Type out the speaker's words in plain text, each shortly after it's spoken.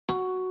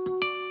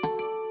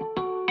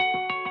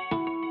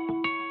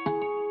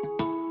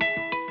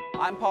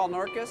I'm Paul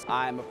Norkus.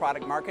 I'm a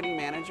product marketing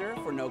manager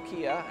for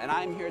Nokia, and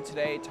I'm here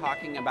today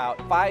talking about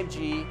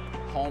 5G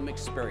home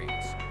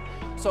experience.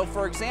 So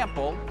for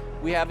example,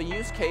 we have a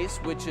use case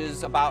which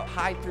is about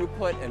high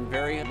throughput and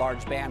very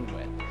large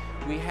bandwidth.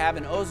 We have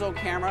an OZO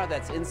camera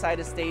that's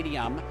inside a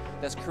stadium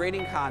that's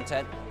creating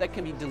content that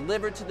can be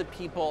delivered to the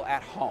people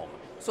at home.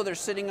 So they're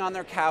sitting on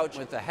their couch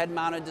with a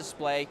head-mounted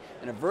display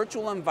in a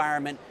virtual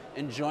environment,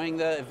 enjoying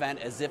the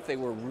event as if they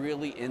were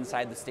really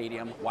inside the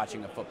stadium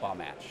watching a football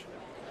match.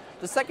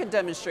 The second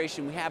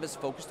demonstration we have is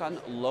focused on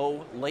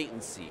low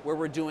latency, where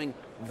we're doing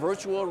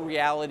virtual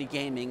reality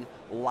gaming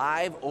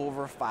live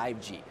over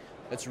 5G.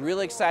 It's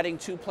really exciting,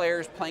 two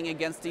players playing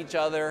against each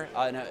other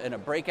in a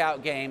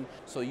breakout game,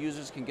 so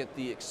users can get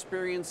the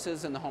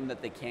experiences in the home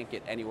that they can't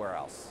get anywhere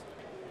else.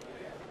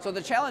 So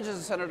the challenges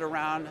are centered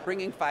around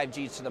bringing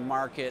 5G to the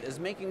market is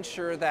making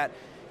sure that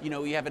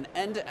you have an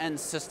end-to-end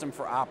system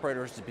for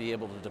operators to be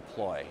able to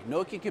deploy.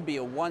 Nokia could be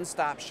a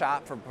one-stop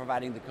shop for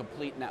providing the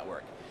complete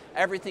network.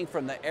 Everything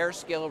from the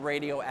AirScale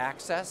radio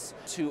access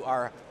to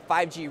our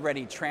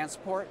 5G-ready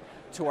transport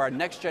to our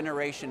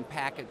next-generation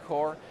packet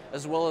core,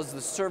 as well as the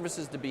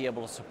services to be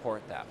able to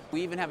support them.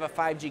 We even have a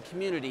 5G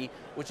community,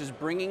 which is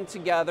bringing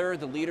together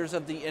the leaders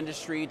of the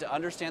industry to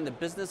understand the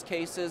business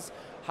cases,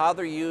 how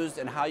they're used,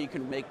 and how you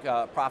can make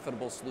a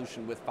profitable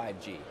solution with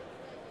 5G.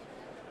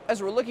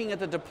 As we're looking at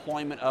the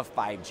deployment of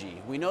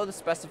 5G, we know the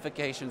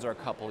specifications are a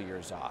couple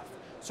years off.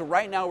 So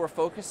right now we're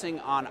focusing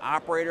on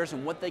operators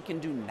and what they can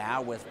do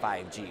now with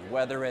 5G,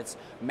 whether it's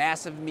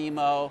massive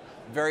MIMO,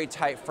 very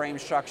tight frame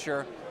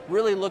structure,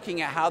 really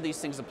looking at how these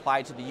things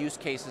apply to the use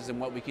cases and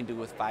what we can do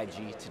with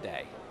 5G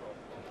today.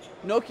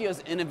 Nokia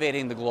is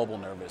innovating the global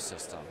nervous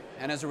system,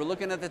 and as we're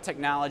looking at the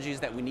technologies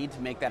that we need to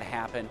make that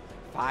happen,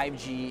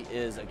 5G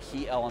is a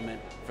key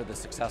element for the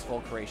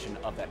successful creation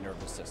of that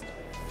nervous system.